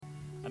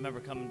I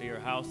remember coming to your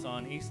house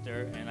on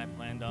Easter, and I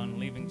planned on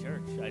leaving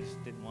church. I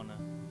just didn't want to.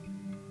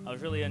 I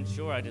was really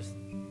unsure. This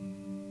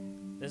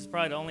is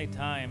probably the only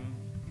time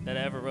that I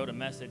ever wrote a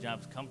message. I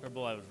was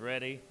comfortable. I was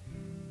ready.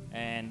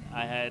 And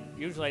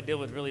usually I deal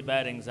with really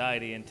bad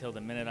anxiety until the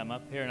minute I'm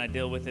up here, and I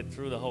deal with it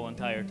through the whole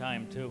entire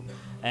time, too.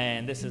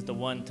 And this is the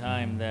one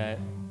time that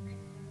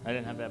I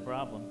didn't have that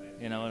problem.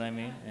 You know what I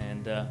mean?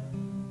 And a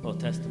little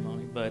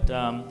testimony. But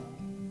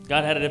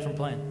God had a different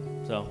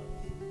plan. So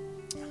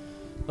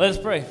let us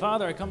pray.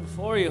 Father, I come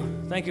before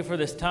you. Thank you for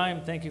this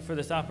time. Thank you for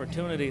this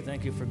opportunity.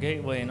 Thank you for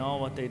Gateway and all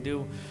what they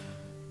do.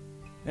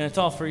 And it's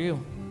all for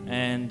you.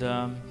 And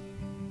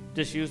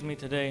just use me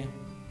today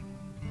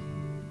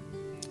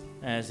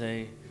as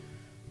a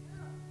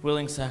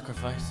willing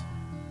sacrifice.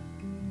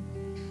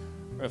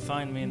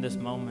 Refine me in this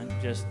moment.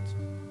 Just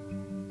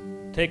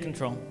take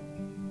control.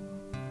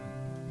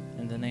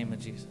 In the name of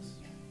Jesus.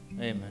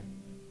 Amen.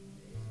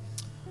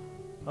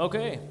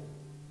 Okay.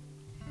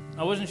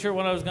 I wasn't sure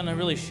what I was going to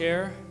really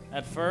share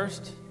at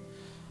first.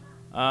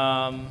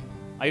 I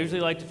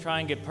usually like to try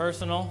and get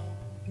personal.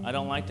 I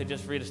don't like to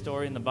just read a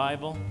story in the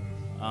Bible.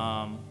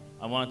 I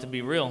want it to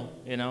be real,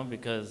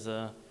 because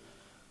I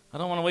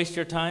don't want to waste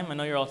your time. I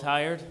know you're all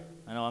tired.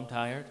 I know I'm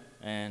tired,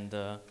 and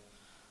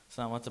it's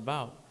not what it's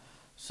about.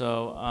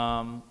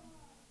 So,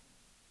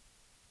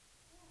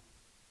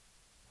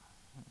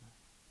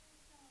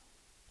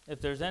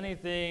 if there's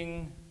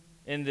anything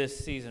in this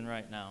season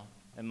right now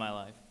in my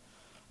life,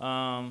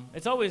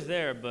 it's always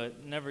there,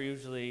 but never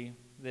usually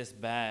this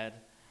bad,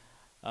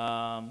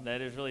 that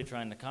is really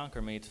trying to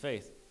conquer me. It's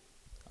faith.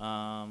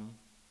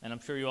 And I'm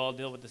sure you all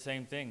deal with the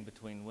same thing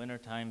between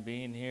wintertime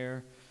being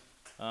here.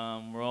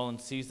 We're all in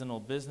seasonal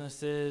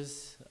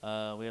businesses.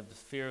 We have the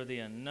fear of the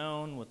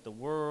unknown with the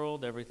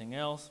world, everything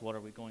else. What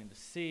are we going to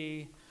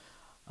see?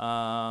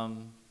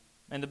 And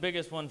the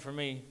biggest one for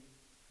me,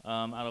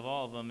 out of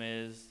all of them,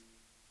 is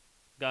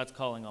God's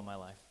calling on my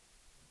life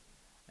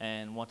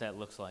and what that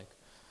looks like.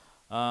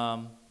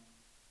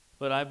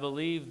 But I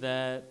believe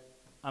that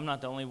I'm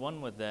not the only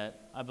one with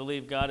that. I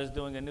believe God is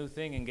doing a new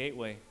thing in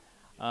Gateway.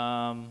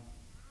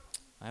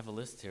 I have a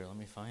list here. Let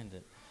me find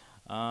it.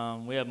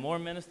 We have more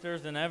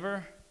ministers than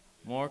ever,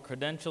 more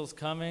credentials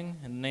coming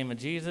in the name of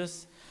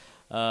Jesus,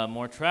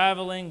 more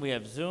traveling. We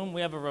have Zoom.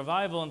 We have a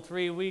revival in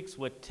 3 weeks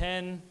with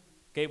 10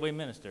 Gateway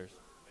ministers.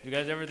 You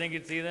guys ever think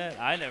you'd see that?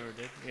 I never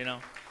did,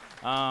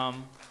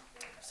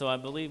 So I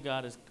believe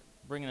God is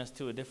bringing us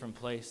to a different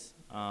place,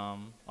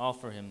 all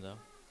for Him, though,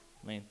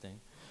 main thing.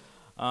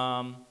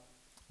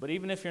 But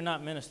even if you're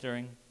not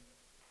ministering,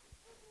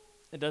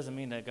 it doesn't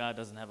mean that God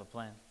doesn't have a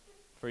plan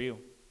for you.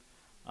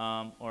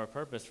 Or a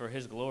purpose for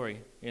His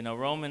glory.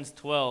 Romans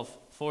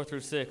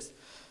 12:4-6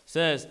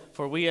 says,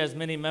 "For we as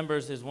many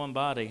members is one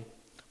body,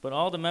 but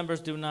all the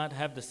members do not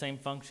have the same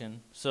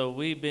function. So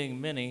we,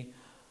 being many,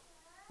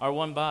 are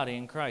one body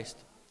in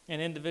Christ, and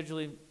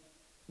individually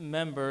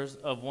members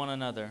of one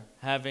another,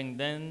 having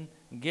then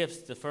gifts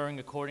differing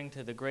according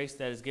to the grace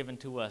that is given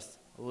to us.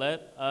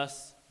 Let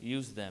us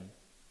use them."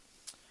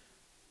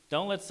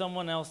 Don't let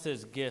someone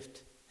else's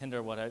gift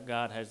hinder what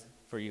God has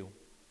for you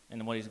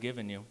and what He's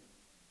given you.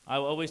 I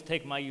will always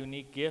take my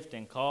unique gift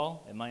and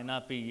call. It might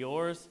not be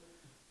yours,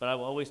 but I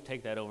will always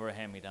take that over a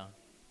hand-me-down.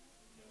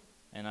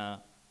 And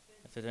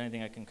if there's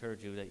anything, I can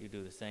encourage you that you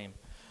do the same.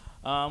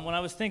 When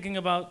I was thinking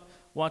about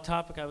what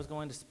topic I was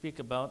going to speak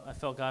about, I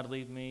felt God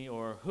lead me,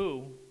 or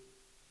who,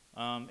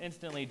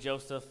 instantly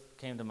Joseph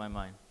came to my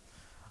mind.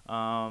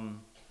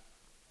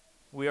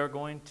 We are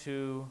going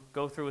to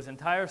go through his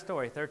entire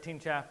story, 13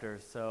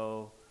 chapters,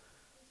 so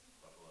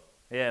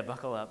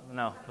buckle up.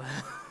 No.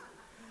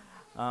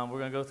 We're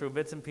going to go through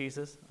bits and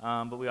pieces,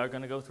 but we are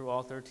going to go through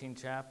all 13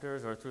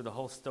 chapters or through the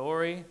whole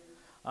story.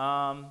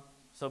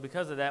 So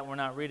because of that, we're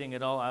not reading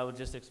it all. I will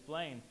just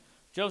explain.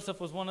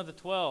 Joseph was one of the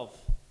 12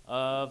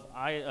 of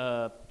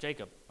Isaac.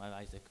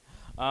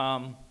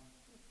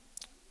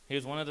 He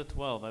was one of the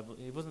 12.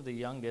 He wasn't the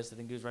youngest. I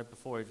think he was right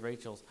before. He was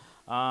Rachel's.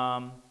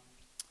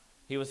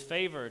 He was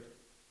favored.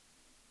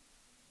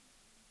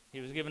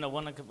 He was given a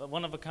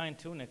one-of-a-kind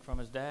tunic from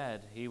his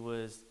dad. He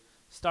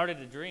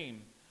started a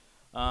dream.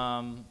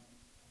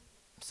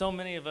 So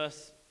many of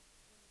us,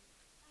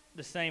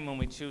 the same when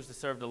we choose to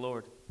serve the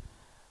Lord.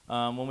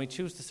 When we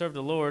choose to serve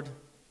the Lord,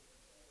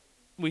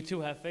 we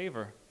too have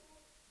favor.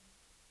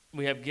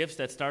 We have gifts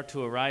that start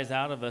to arise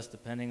out of us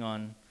depending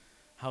on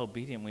how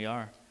obedient we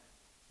are.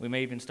 We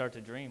may even start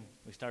to dream.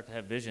 We start to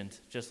have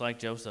visions, just like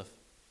Joseph.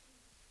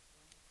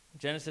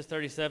 Genesis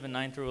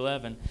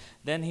 37:9-11.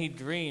 Then he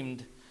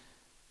dreamed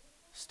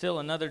still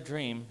another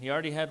dream. He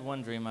already had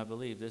one dream, I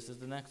believe. This is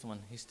the next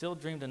one. He still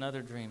dreamed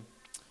another dream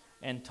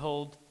and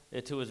told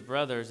it to his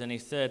brothers, and he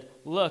said,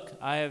 "Look,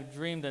 I have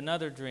dreamed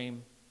another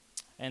dream,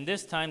 and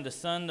this time the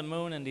sun, the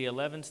moon, and the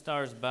 11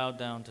 stars bowed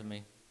down to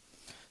me."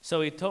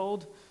 So he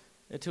told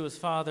it to his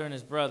father and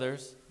his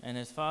brothers, and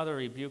his father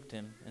rebuked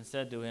him and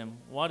said to him,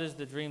 "What is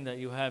the dream that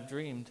you have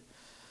dreamed?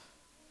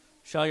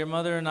 Shall your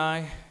mother and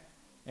I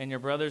and your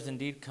brothers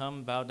indeed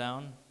come bow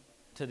down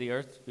to the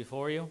earth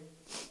before you?"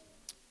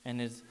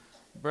 And his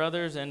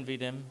brothers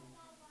envied him,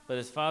 but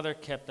his father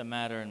kept the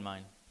matter in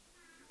mind.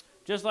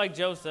 Just like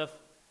Joseph,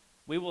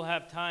 we will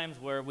have times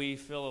where we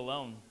feel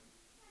alone,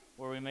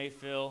 where we may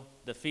feel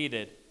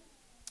defeated,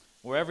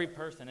 where every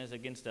person is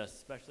against us,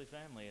 especially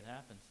family. It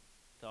happens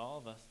to all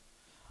of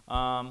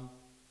us.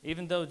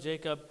 Even though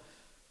Jacob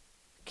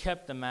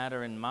kept the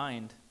matter in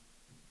mind,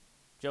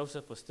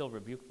 Joseph was still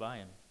rebuked by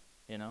him,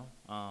 you know.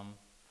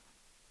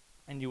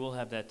 And you will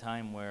have that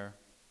time where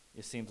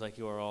it seems like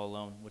you are all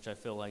alone, which I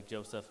feel like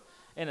Joseph,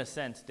 in a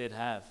sense, did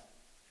have.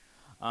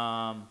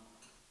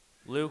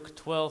 Luke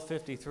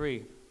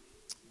 12:53,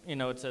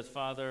 it says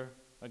father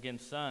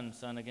against son,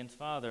 son against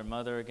father,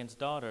 mother against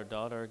daughter,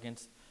 daughter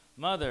against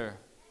mother,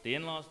 the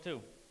in-laws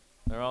too.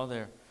 They're all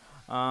there.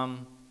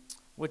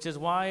 Which is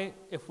why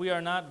if we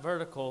are not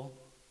vertical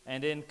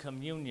and in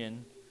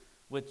communion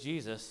with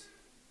Jesus,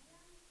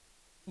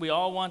 we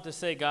all want to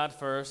say God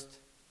first,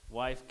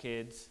 wife,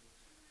 kids,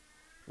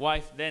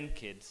 wife, then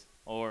kids,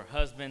 or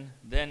husband,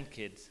 then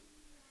kids.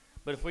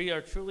 But if we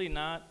are truly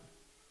not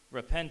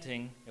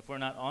repenting, if we're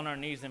not on our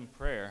knees in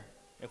prayer,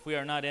 if we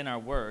are not in our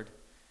word,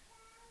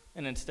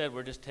 and instead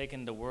we're just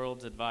taking the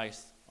world's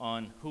advice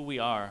on who we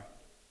are,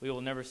 we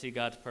will never see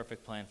God's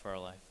perfect plan for our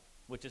life,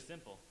 which is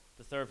simple,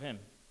 to serve him.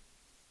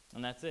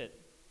 And that's it.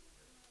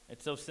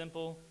 It's so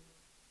simple,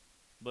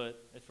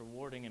 but it's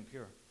rewarding and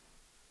pure.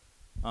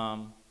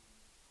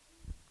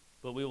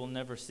 But we will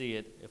never see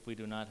it if we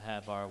do not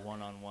have our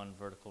one-on-one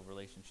vertical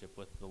relationship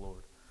with the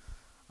Lord,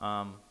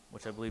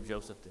 which I believe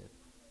Joseph did.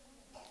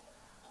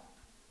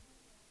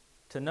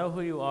 To know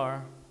who you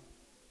are,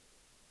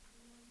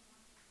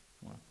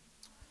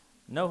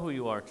 know who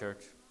you are,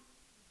 church.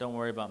 Don't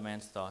worry about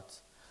man's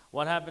thoughts.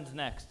 What happens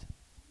next?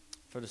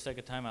 For the sake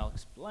of time, I'll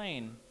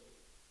explain.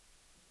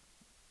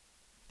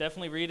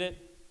 Definitely read it.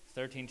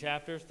 13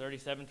 chapters,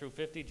 37 through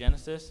 50,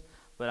 Genesis.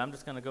 But I'm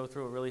just going to go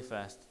through it really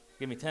fast.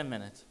 Give me 10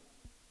 minutes,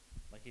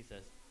 like he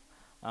says.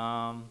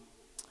 The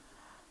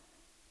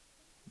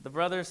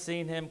brothers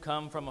seen him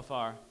come from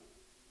afar.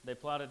 They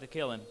plotted to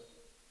kill him.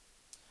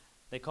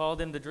 They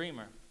called him the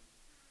dreamer.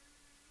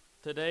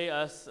 Today,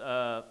 us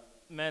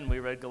men, we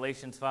read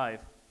Galatians 5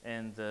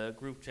 in the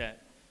group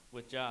chat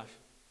with Josh,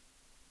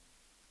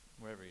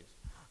 wherever he is.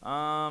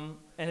 And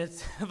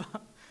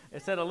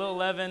it said a little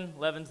leaven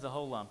leavens the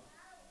whole lump.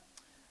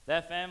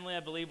 That family,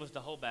 I believe, was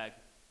the whole bag.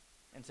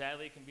 And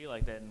sadly, it can be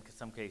like that in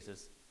some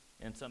cases,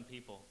 in some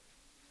people.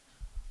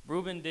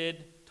 Reuben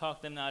did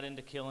talk them not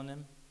into killing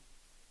him.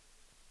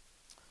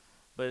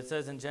 But it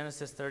says in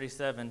Genesis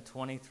 37,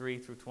 23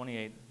 through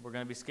 28, we're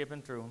going to be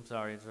skipping through. I'm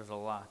sorry, there's a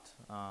lot.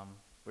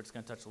 We're just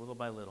going to touch little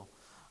by little.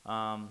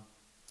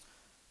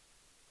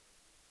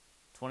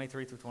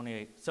 23 through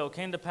 28. So it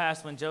came to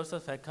pass when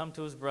Joseph had come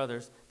to his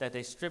brothers that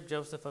they stripped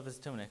Joseph of his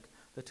tunic,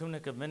 the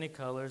tunic of many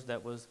colors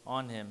that was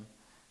on him,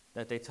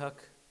 that they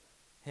took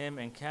him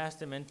and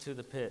cast him into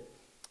the pit.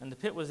 And the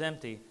pit was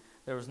empty,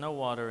 there was no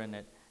water in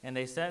it, and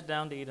they sat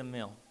down to eat a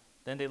meal.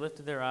 Then they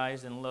lifted their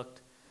eyes and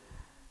looked,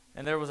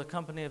 and there was a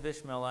company of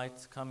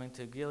Ishmaelites coming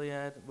to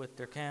Gilead with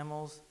their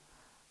camels,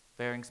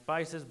 bearing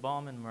spices,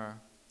 balm, and myrrh,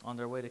 on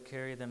their way to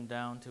carry them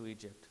down to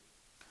Egypt.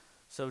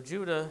 So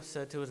Judah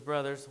said to his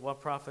brothers,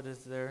 what profit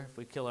is there if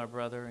we kill our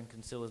brother and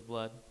conceal his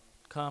blood?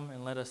 Come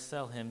and let us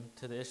sell him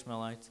to the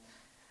Ishmaelites,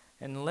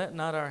 and let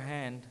not our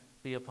hand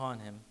be upon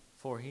him,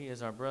 for he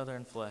is our brother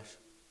in flesh.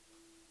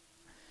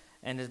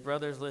 And his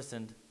brothers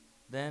listened.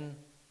 Then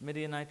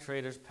Midianite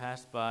traders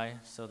passed by,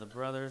 so the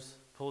brothers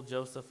pulled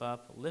Joseph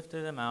up,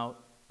 lifted him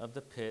out of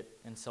the pit,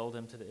 and sold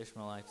him to the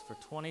Ishmaelites for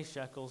 20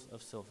 shekels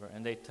of silver.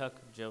 And they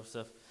took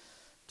Joseph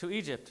to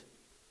Egypt.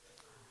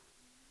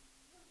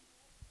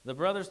 The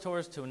brothers tore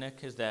his tunic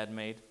his dad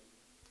made.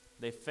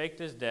 They faked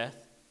his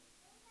death,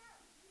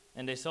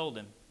 and they sold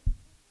him.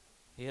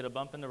 He hit a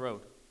bump in the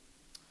road.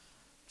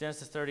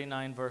 Genesis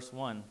 39, verse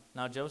 1.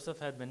 Now Joseph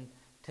had been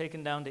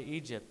taken down to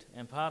Egypt,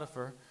 and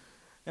Potiphar,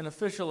 an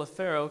official of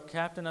Pharaoh,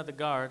 captain of the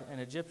guard, an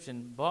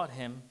Egyptian, bought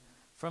him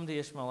from the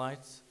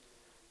Ishmaelites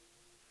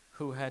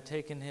who had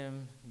taken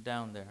him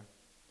down there.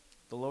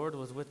 The Lord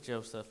was with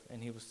Joseph,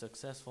 and he was a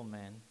successful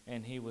man,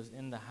 and he was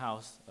in the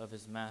house of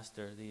his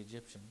master, the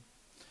Egyptian.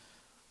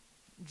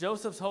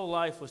 Joseph's whole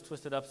life was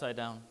twisted upside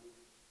down.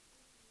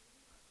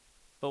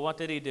 But what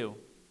did he do?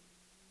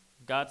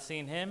 God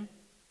seen him,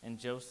 and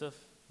Joseph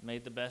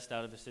made the best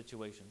out of his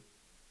situation.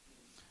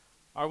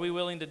 Are we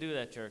willing to do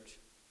that, church?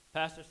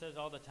 Pastor says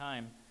all the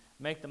time,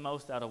 make the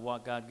most out of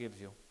what God gives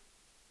you.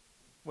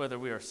 Whether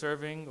we are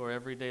serving or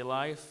everyday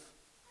life,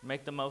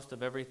 make the most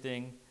of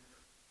everything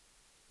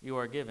you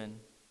are given,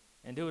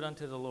 and do it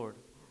unto the Lord.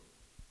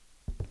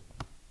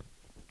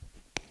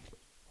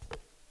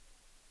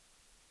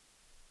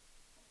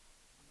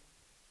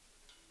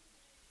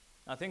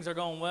 Now things are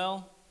going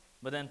well,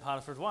 but then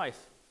Potiphar's wife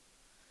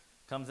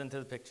comes into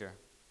the picture,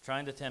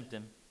 trying to tempt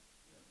him,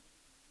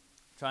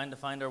 trying to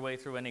find her way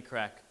through any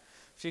crack.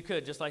 She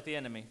could, just like the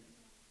enemy.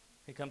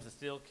 He comes to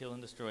steal, kill,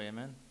 and destroy.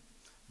 Amen.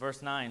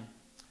 Verse 9.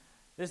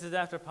 This is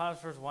after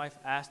Potiphar's wife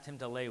asked him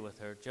to lay with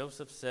her.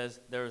 Joseph says,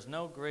 there is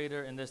no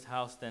greater in this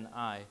house than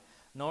I,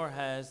 nor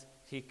has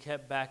he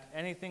kept back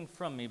anything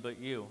from me but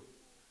you,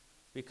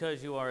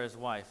 because you are his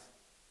wife.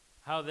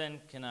 How then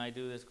can I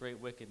do this great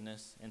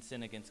wickedness and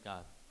sin against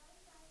God?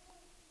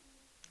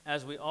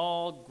 As we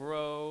all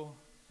grow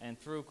and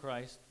through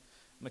Christ,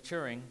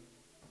 maturing,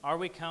 are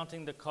we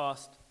counting the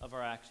cost of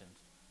our actions?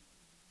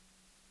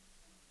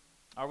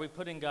 Are we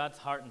putting God's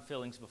heart and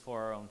feelings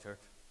before our own,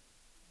 church?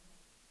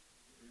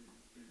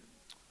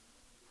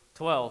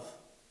 12.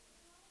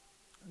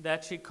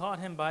 That she caught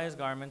him by his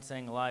garment,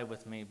 saying, lie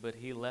with me. But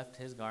he left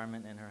his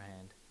garment in her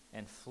hand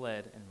and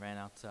fled and ran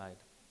outside.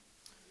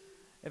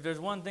 If there's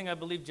one thing I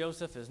believe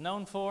Joseph is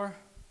known for,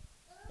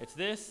 it's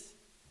this.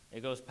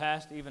 It goes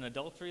past even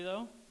adultery,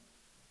 though.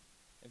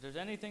 If there's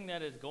anything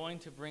that is going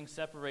to bring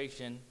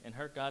separation and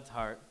hurt God's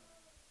heart,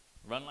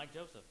 run like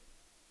Joseph.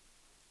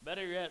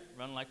 Better yet,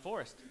 run like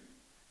Forrest.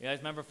 You guys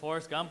remember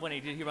Forrest Gump when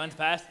he runs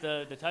past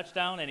the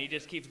touchdown and he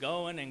just keeps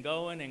going and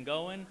going and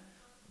going?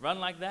 Run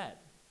like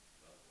that.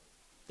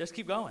 Just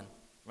keep going.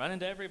 Run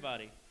into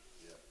everybody.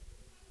 Yeah.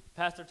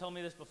 Pastor told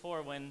me this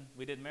before when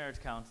we did marriage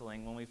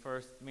counseling. When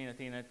me and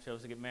Athena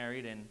chose to get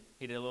married, and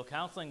he did a little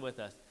counseling with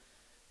us.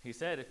 He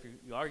said, if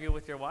you argue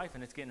with your wife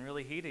and it's getting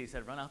really heated, he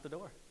said, run out the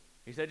door.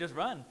 He said, just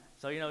run.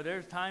 So,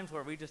 there's times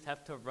where we just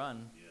have to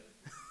run.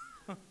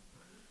 Yeah.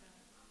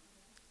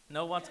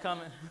 Know what's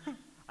coming.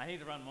 I need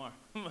to run more.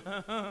 You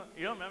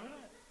don't remember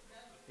that?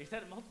 He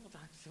said it multiple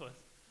times to us.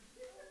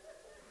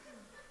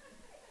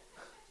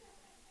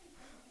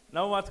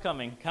 Know what's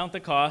coming, count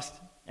the cost,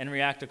 and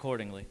react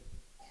accordingly.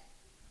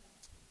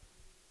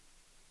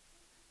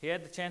 He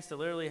had the chance to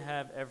literally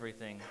have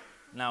everything,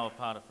 now of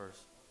Potiphar's.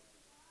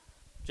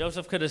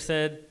 Joseph could have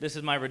said, this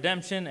is my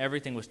redemption,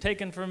 everything was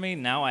taken from me,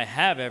 now I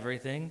have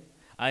everything,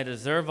 I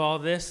deserve all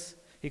this.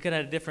 He could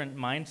have had a different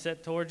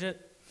mindset towards it.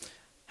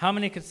 How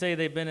many could say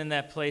they've been in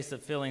that place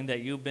of feeling that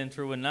you've been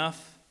through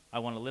enough, I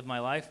want to live my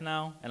life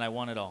now, and I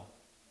want it all.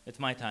 It's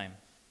my time,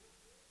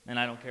 and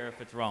I don't care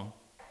if it's wrong.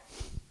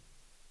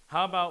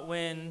 How about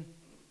when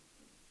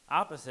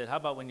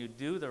you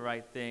do the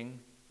right thing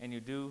and you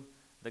do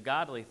the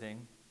godly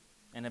thing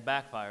and it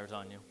backfires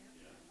on you?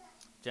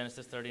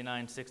 Genesis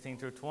 39, 16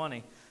 through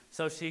 20.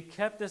 So she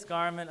kept this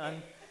garment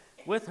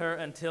with her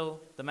until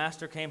the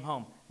master came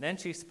home. Then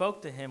she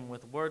spoke to him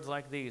with words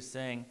like these,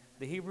 saying,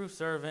 the Hebrew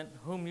servant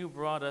whom you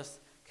brought us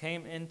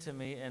came in to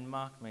me and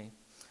mocked me.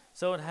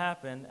 So it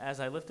happened, as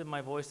I lifted my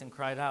voice and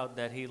cried out,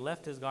 that he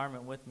left his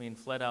garment with me and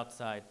fled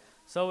outside.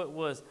 So it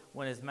was,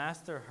 when his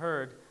master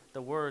heard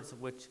the words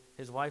which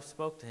his wife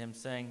spoke to him,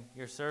 saying,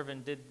 your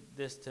servant did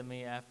this to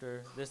me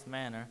after this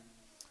manner,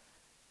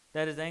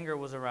 that his anger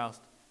was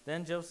aroused.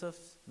 Then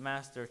Joseph's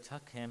master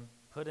took him,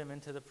 put him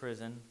into the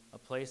prison, a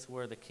place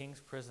where the king's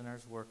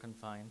prisoners were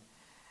confined,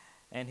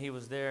 and he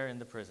was there in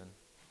the prison.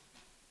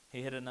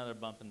 He hit another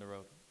bump in the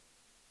road.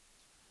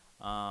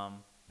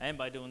 And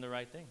by doing the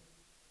right thing.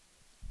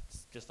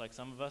 It's just like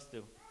some of us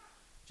do.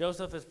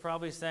 Joseph is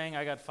probably saying,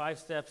 I got 5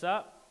 steps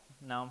up,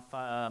 now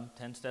I'm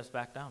 10 steps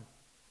back down.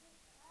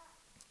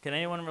 Can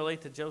anyone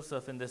relate to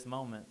Joseph in this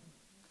moment?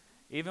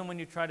 Even when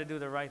you try to do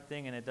the right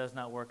thing and it does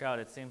not work out,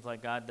 it seems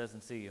like God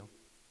doesn't see you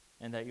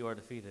and that you are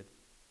defeated.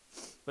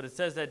 But it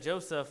says that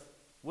Joseph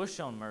was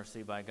shown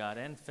mercy by God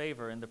and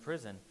favor in the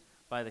prison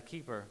by the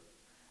keeper,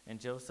 and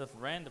Joseph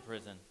ran the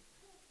prison.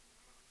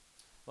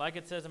 Like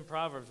it says in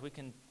Proverbs, we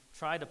can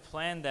try to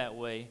plan that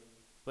way,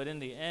 but in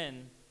the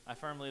end, I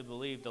firmly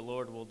believe the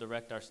Lord will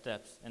direct our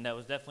steps, and that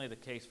was definitely the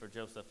case for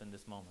Joseph in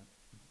this moment.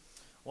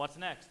 What's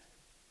next?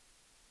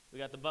 We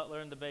got the butler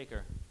and the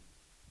baker.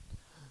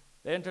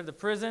 They entered the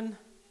prison,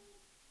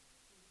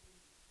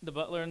 the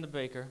butler and the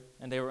baker,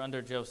 and they were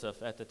under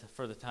Joseph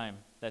for the time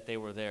that they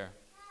were there.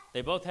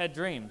 They both had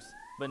dreams,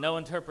 but no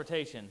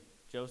interpretation.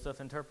 Joseph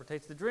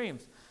interprets the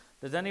dreams.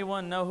 Does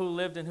anyone know who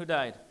lived and who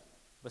died?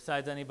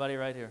 Besides anybody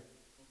right here.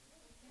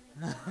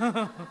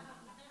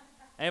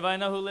 Anybody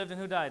know who lived and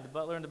who died? The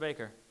butler and the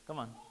baker. Come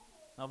on.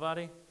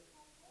 Nobody?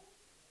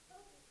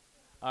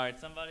 All right,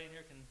 somebody in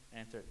here can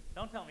answer it.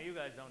 Don't tell me you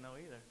guys don't know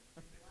either.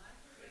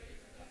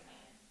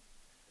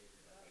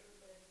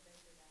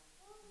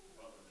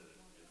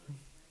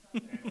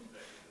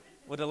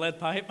 With a lead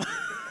pipe?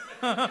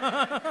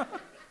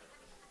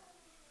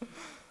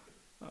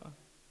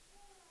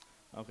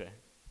 Okay.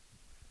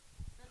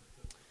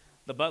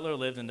 The butler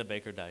lived and the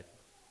baker died.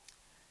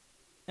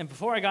 And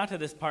before I got to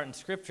this part in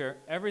Scripture,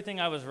 everything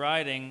I was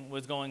writing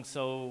was going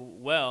so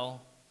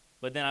well,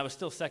 but then I was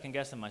still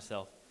second-guessing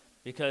myself.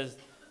 Because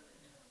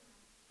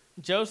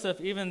Joseph,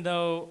 even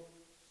though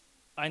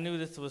I knew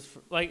this was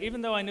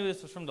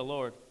from the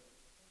Lord,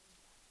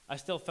 I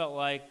still felt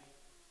like,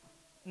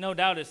 no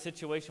doubt his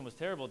situation was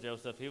terrible,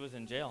 Joseph. He was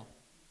in jail.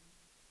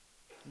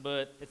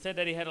 But it said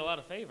that he had a lot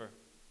of favor.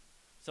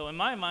 So in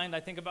my mind, I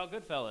think about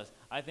Goodfellas.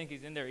 I think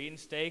he's in there eating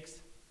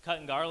steaks,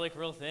 cutting garlic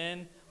real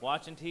thin,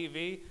 watching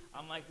TV.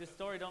 I'm like, this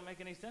story don't make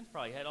any sense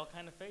probably. He had all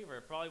kind of favor.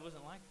 It probably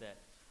wasn't like that.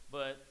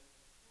 But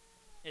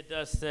it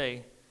does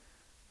say,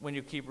 when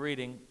you keep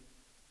reading,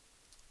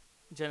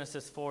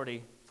 Genesis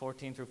 40,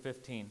 14 through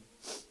 15.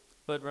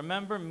 But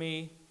remember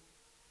me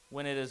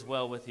when it is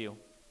well with you,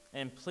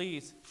 and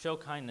please show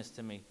kindness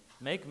to me.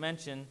 Make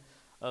mention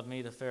of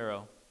me to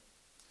Pharaoh,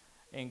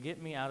 and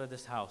get me out of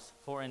this house.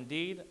 For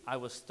indeed I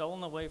was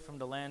stolen away from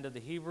the land of the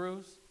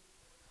Hebrews,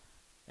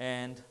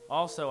 and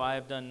also I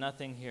have done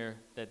nothing here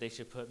that they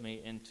should put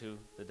me into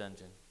the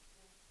dungeon.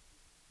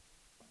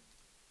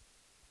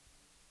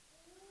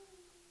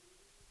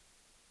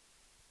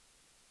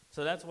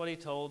 So that's what he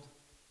told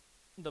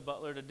the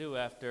butler to do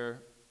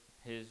after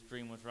his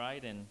dream was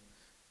right, and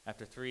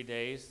after 3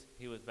 days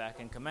he was back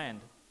in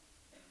command.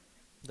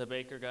 The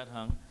baker got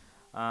hung.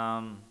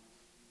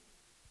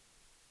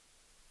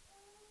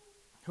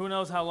 Who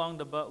knows how long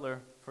the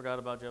butler forgot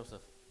about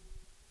Joseph?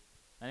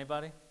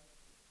 Anybody?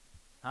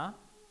 Huh?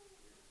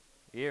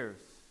 Years.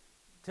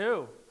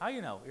 2. How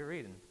you know? You're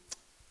reading.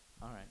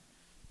 All right.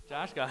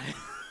 Josh got it.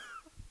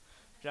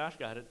 Josh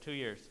got it. 2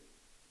 years.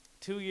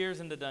 2 years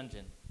in the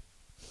dungeon.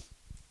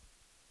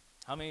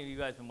 How many of you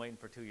guys been waiting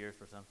for 2 years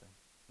for something?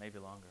 Maybe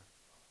longer.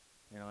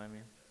 You know what I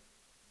mean?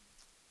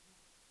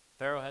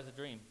 Pharaoh has a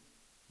dream.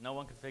 No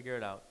one can figure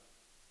it out.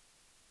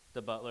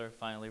 The butler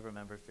finally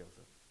remembers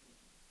Joseph.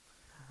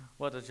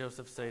 What does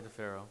Joseph say to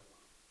Pharaoh?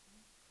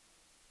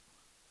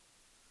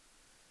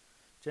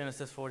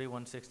 Genesis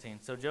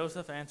 41:16. So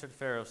Joseph answered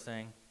Pharaoh,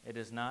 saying, "It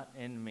is not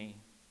in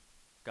me.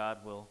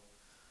 God will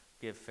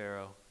give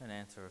Pharaoh an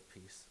answer of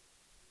peace."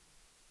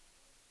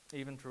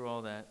 Even through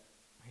all that,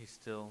 he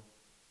still,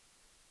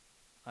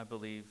 I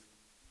believe,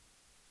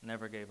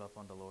 never gave up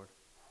on the Lord.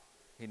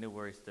 He knew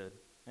where he stood,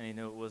 and he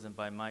knew it wasn't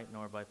by might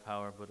nor by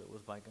power, but it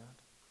was by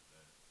God.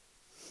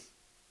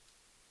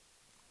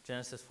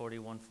 Genesis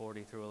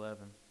 41:40 through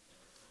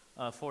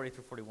 40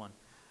 through 41.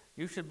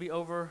 You should be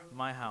over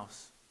my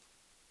house,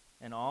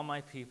 and all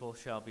my people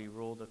shall be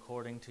ruled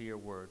according to your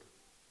word.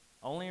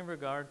 Only in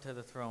regard to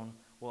the throne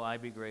will I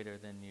be greater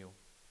than you.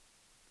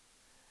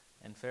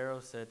 And Pharaoh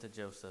said to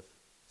Joseph,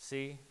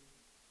 "See,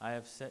 I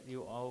have set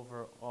you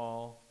over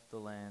all the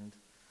land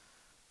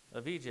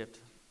of Egypt."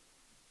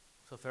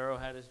 So Pharaoh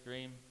had his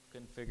dream,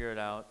 couldn't figure it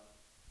out.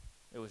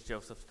 It was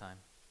Joseph's time,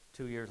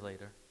 2 years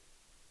later.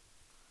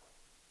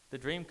 The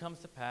dream comes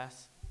to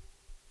pass.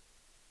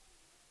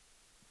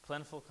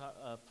 Plentiful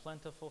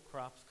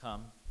crops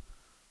come,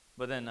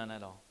 but then none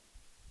at all.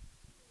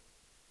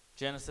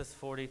 Genesis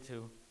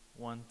 42,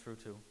 1 through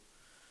 2.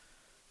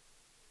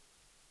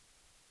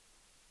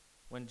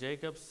 When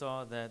Jacob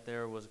saw that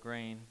there was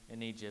grain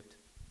in Egypt,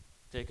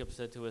 Jacob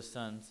said to his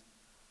sons,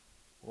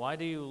 "Why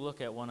do you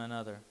look at one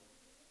another?"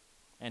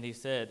 And he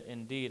said,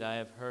 "Indeed, I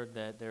have heard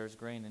that there is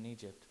grain in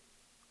Egypt.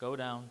 Go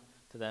down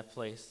to that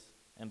place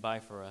and buy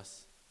for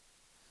us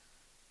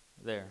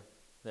there,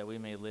 that we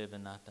may live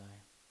and not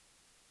die."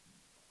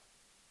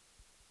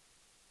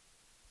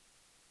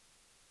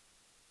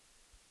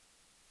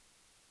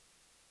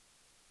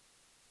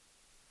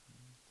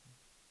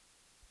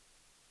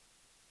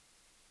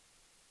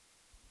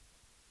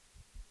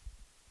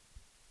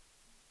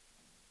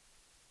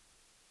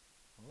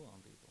 Hold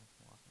on, people.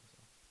 I lost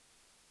myself.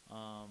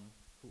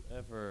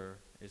 Whoever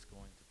is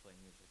going to play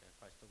music, I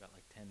probably still got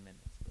like 10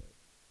 minutes, but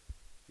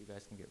if you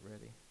guys can get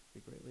ready, it'd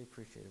be greatly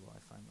appreciated while I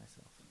find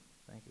myself.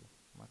 Thank you.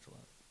 Much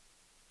love.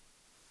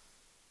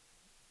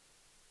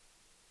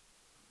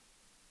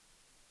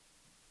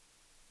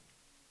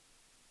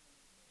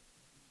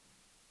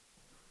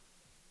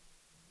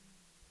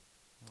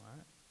 All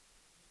right.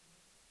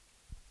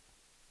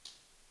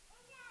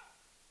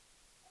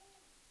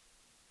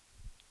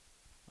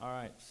 All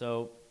right,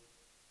 so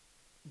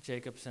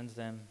Jacob sends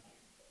them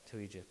to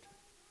Egypt.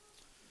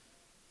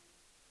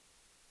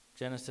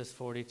 Genesis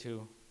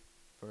 42,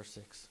 verse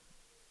 6.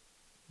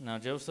 Now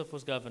Joseph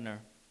was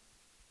governor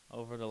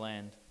over the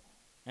land,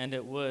 and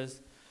it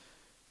was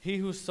he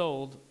who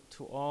sold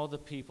to all the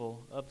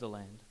people of the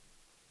land.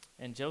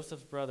 And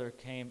Joseph's brother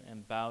came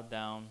and bowed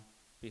down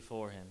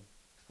before him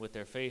with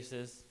their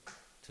faces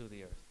to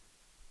the earth.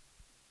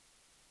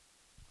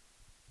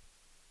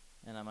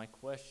 And my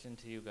question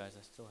to you guys,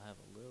 I still have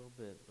a little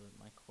bit, but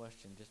my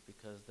question, just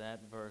because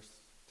that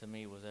verse to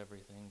me was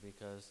everything,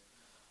 because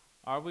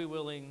are we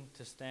willing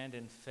to stand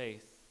in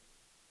faith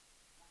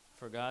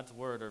for God's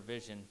word or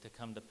vision to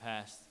come to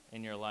pass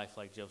in your life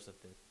like Joseph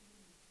did?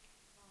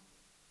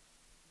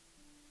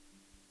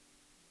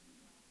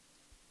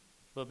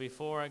 But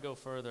before I go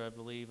further, I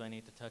believe I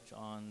need to touch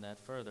on that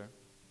further.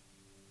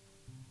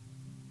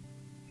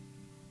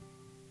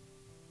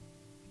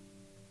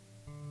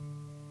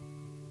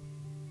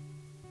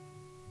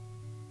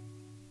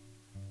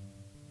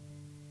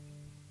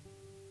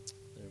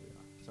 There we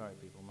are. Sorry,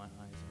 people, my eyes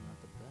are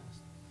not the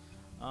best.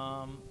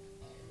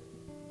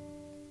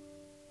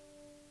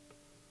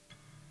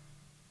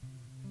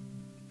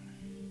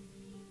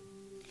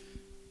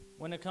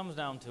 When it comes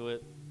down to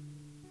it,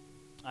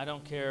 I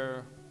don't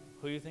care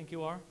who you think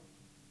you are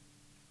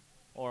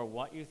or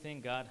what you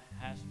think God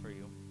has for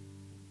you.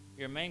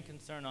 Your main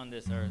concern on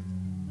this earth,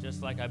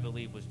 just like I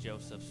believe was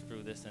Joseph's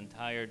through this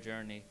entire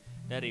journey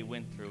that he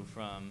went through,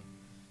 from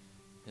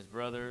his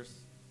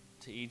brothers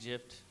to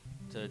Egypt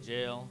to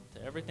jail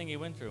to everything he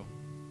went through.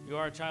 You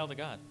are a child of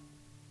God,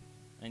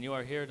 and you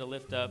are here to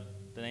lift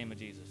up the name of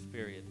Jesus,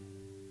 period.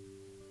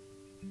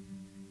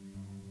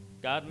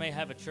 God may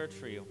have a church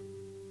for you.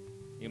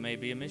 You may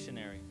be a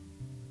missionary.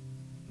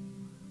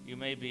 You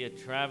may be a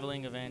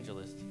traveling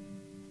evangelist.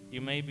 You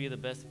may be the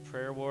best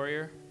prayer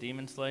warrior,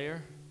 demon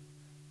slayer,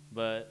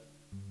 but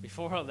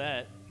before all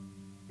that,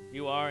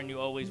 you are and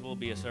you always will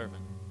be a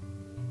servant.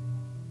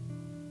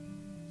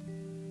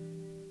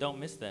 Don't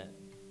miss that.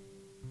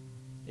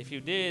 If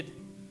you did,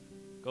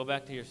 go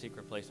back to your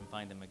secret place and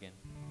find him again.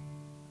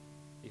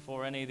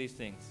 Before any of these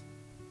things.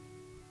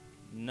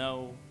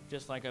 No,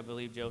 just like I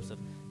believe Joseph,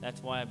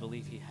 that's why I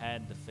believe he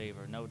had the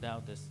favor. No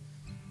doubt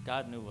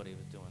God knew what he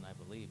was doing, I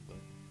believe, but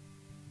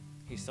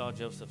he saw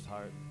Joseph's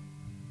heart.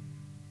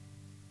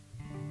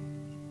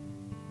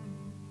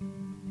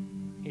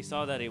 He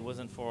saw that he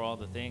wasn't for all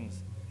the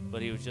things,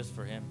 but he was just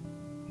for him.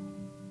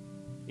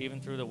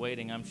 Even through the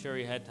waiting, I'm sure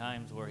he had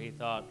times where he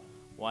thought,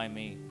 why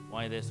me?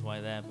 Why this?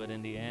 Why that? But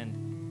in the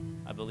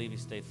end, I believe he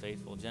stayed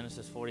faithful.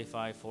 Genesis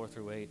 45, 4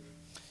 through 8.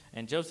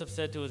 And Joseph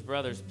said to his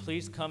brothers,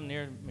 please come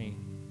near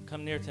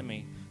to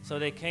me. So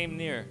they came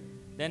near.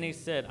 Then he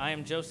said, I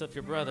am Joseph,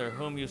 your brother,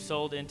 whom you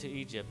sold into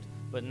Egypt.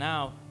 But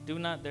now do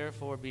not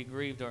therefore be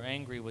grieved or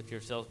angry with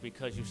yourselves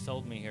because you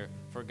sold me here.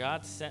 For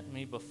God sent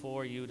me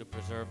before you to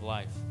preserve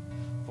life.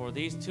 For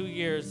these 2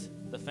 years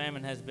the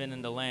famine has been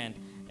in the land,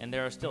 and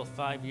there are still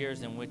 5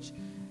 years in which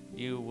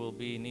you will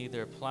be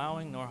neither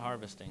plowing nor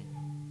harvesting.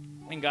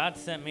 And God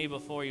sent me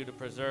before you to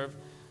preserve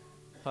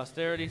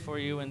posterity for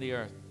you in the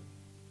earth,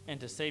 and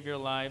to save your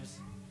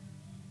lives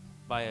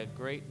by a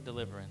great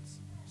deliverance.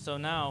 So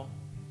now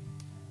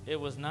it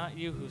was not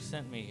you who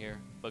sent me here,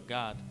 but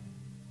God.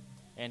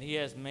 And he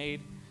has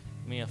made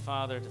me a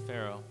father to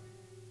Pharaoh,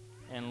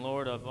 and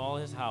lord of all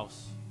his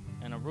house,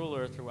 and a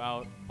ruler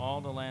throughout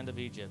all the land of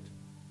Egypt.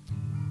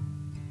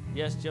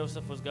 Yes,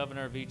 Joseph was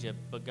governor of Egypt,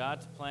 but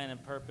God's plan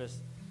and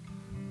purpose.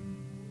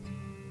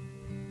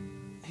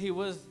 He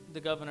was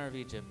the governor of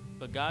Egypt,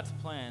 but it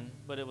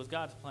was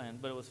God's plan,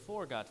 but it was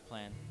for God's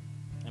plan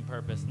and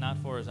purpose, not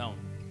for his own.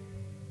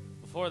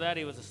 Before that,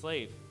 he was a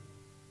slave.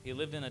 He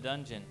lived in a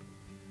dungeon.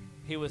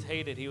 He was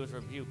hated. He was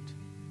rebuked.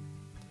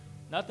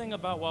 Nothing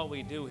about what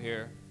we do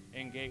here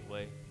in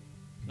Gateway,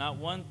 not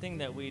one thing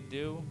that we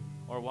do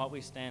or what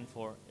we stand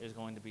for is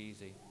going to be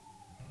easy.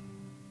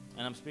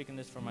 And I'm speaking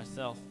this for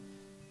myself.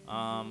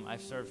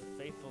 I've served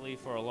faithfully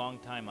for a long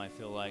time, I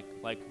feel like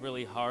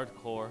really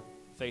hardcore,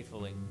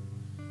 faithfully.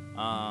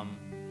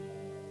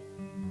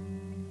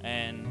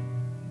 And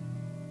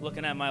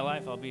looking at my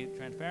life, I'll be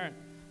transparent.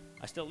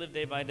 I still live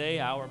day by day,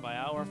 hour by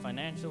hour,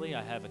 financially.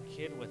 I have a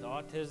kid with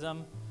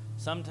autism.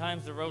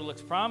 Sometimes the road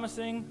looks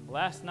promising.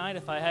 Last night,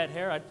 if I had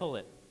hair, I'd pull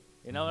it.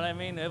 You know what I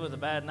mean? It was a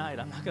bad night.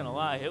 I'm not going to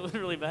lie. It was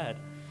really bad.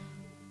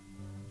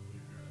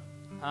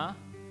 Huh?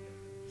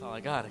 That's all I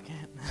got. I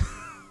can't.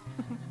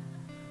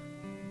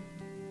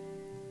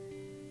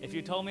 If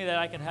you told me that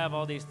I could have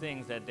all these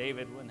things, that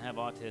David wouldn't have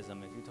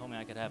autism, if you told me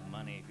I could have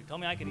money, if you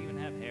told me I could even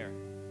have hair,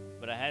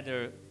 but I had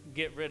to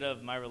get rid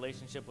of my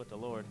relationship with the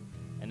Lord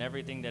and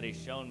everything that he's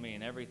shown me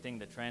and everything,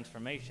 the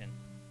transformation,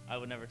 I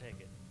would never take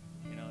it.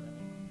 You know what I mean?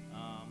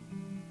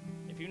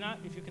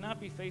 If you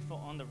cannot be faithful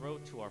on the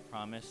road to our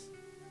promise,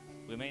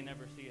 we may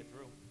never see it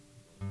through.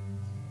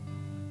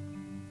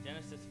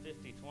 Genesis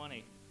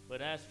 50:20.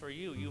 But as for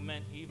you, you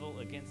meant evil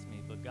against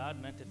me, but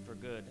God meant it for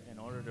good in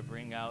order to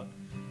bring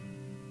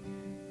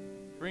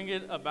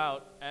it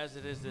about as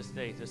it is this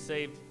day, to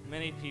save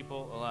many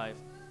people alive.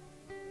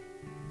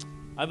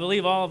 I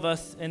believe all of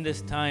us in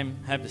this time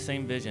have the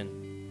same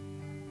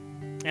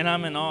vision. And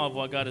I'm in awe of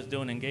what God is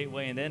doing in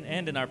Gateway and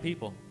in our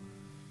people.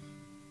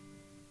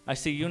 I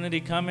see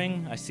unity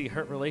coming. I see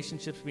hurt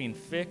relationships being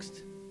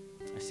fixed.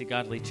 I see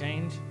godly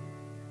change.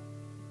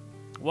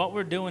 What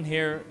we're doing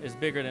here is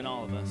bigger than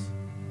all of us.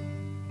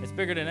 It's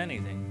bigger than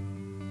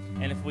anything.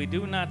 And if we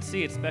do not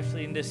see it,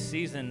 especially in this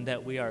season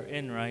that we are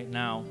in right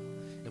now,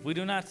 if we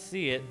do not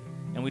see it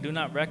and we do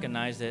not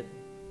recognize it,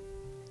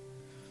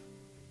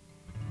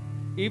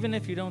 even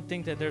if you don't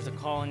think that there's a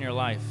call in your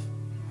life,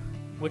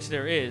 which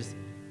there is,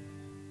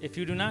 if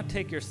you do not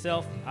take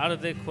yourself out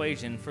of the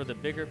equation for the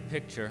bigger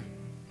picture,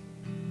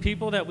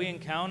 people that we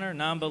encounter,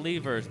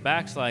 non-believers,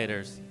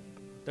 backsliders,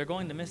 they're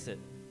going to miss it.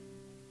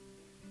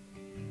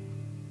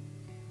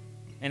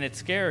 And it's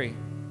scary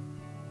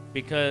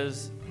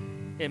because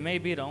it may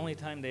be the only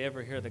time they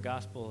ever hear the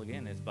gospel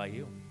again is by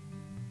you.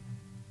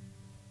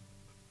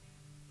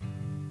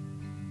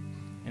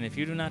 And if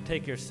you do not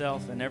take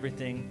yourself and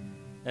everything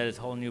that is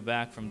holding you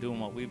back from doing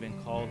what we've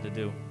been called to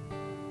do,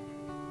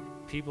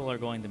 people are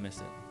going to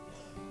miss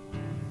it.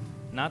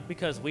 Not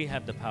because we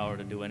have the power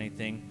to do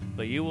anything,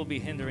 but you will be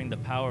hindering the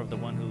power of the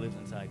one who lives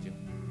inside you.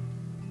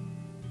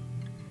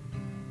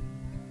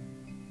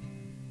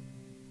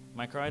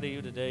 My cry to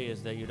you today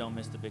is that you don't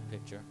miss the big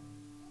picture.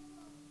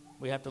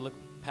 We have to look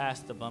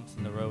past the bumps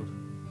in the road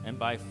and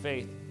by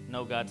faith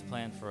know God's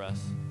plan for us.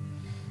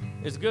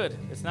 It's good.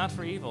 It's not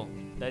for evil.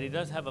 That he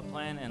does have a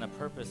plan and a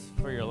purpose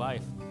for your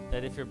life.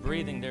 That if you're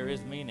breathing, there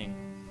is meaning.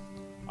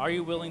 Are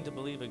you willing to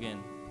believe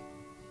again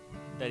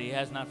that he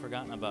has not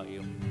forgotten about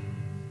you?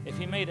 If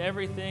he made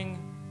everything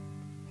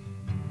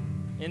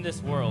in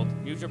this world,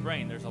 use your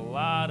brain. There's a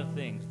lot of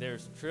things.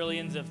 There's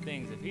trillions of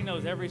things. If he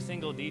knows every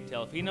single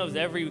detail, if he knows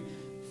every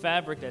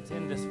fabric that's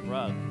in this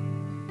rug,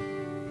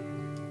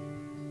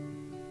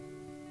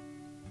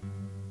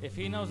 if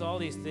he knows all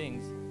these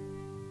things,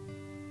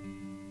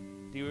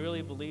 do you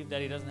really believe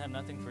that he doesn't have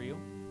nothing for you?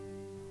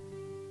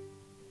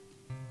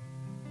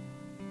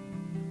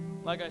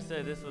 Like I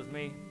said, this was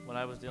me, what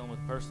I was dealing with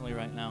personally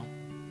right now.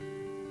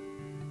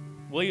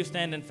 Will you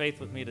stand in faith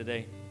with me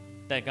today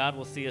that God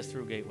will see us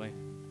through Gateway?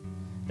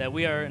 That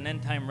we are an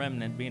end-time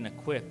remnant being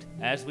equipped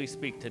as we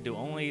speak to do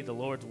only the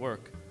Lord's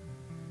work.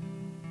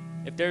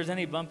 If there's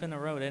any bump in the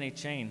road, any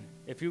chain,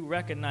 if you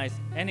recognize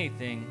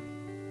anything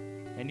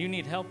and you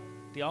need help,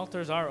 the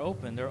altars are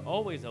open. They're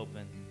always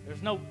open.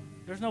 There's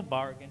no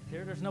bar against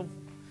here. There's no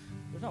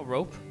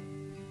rope.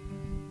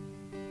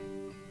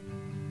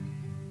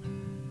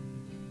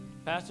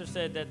 Pastor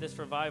said that this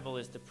revival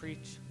is to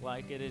preach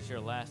like it is your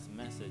last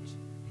message.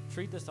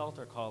 Treat this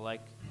altar call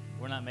like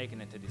we're not making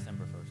it to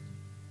December 1st.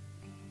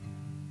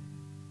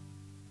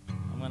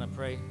 I'm going to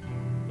pray,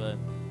 but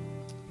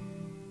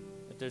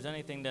if there's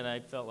anything that I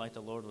felt like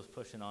the Lord was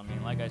pushing on me,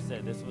 and like I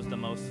said, this was the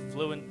most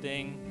fluent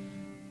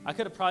thing. I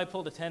could have probably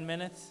pulled a 10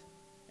 minutes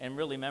and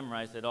really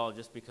memorized it all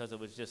just because it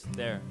was just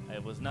there.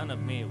 It was none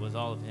of me. It was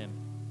all of him.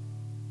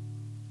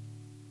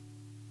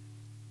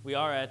 We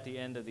are at the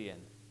end of the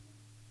end,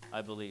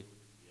 I believe.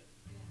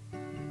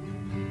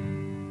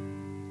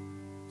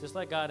 Just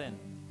let God in.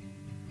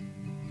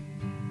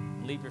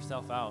 Leave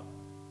yourself out.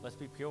 Let's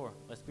be pure.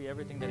 Let's be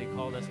everything that he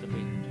called us to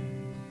be.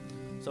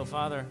 So,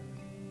 Father,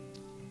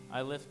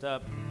 I lift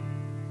up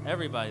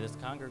everybody, this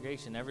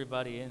congregation,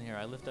 everybody in here.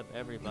 I lift up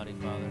everybody,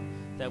 Father,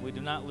 that we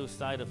do not lose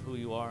sight of who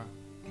you are.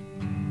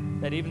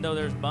 That even though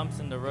there's bumps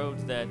in the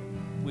roads, that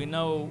we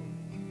know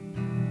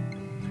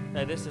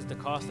that this is the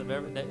cost of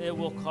everything, that it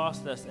will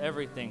cost us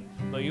everything,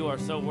 but you are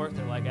so worth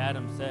it, like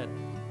Adam said.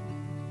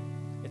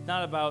 It's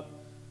not about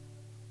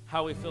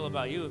how we feel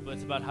about you, but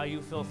it's about how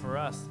you feel for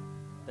us,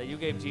 that you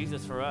gave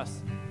Jesus for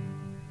us,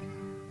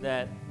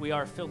 that we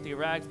are filthy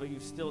rags, but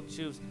you still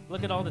choose.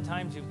 Look at all the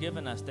times you've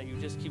given us, that you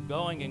just keep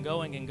going and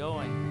going and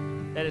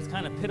going, that it's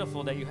kind of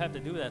pitiful that you have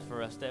to do that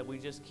for us, that we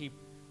just keep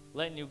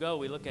letting you go.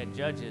 We look at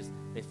Judges,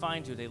 they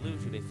find you, they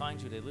lose you, they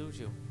find you, they lose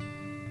you.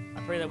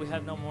 I pray that we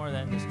have no more of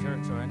that in this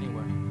church or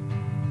anywhere,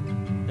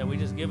 that we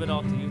just give it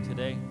all to you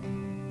today,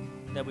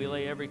 that we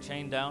lay every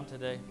chain down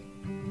today,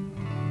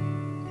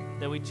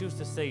 that we choose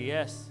to say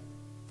yes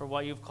for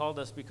what you've called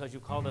us, because you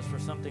called us for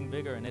something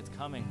bigger, and it's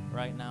coming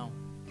right now.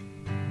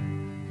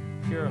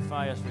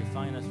 Purify us,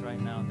 refine us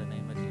right now in the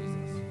name of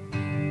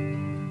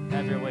Jesus.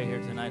 Have your way here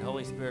tonight.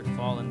 Holy Spirit,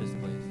 fall in this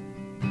place.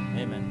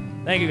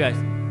 Amen. Thank you,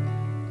 guys.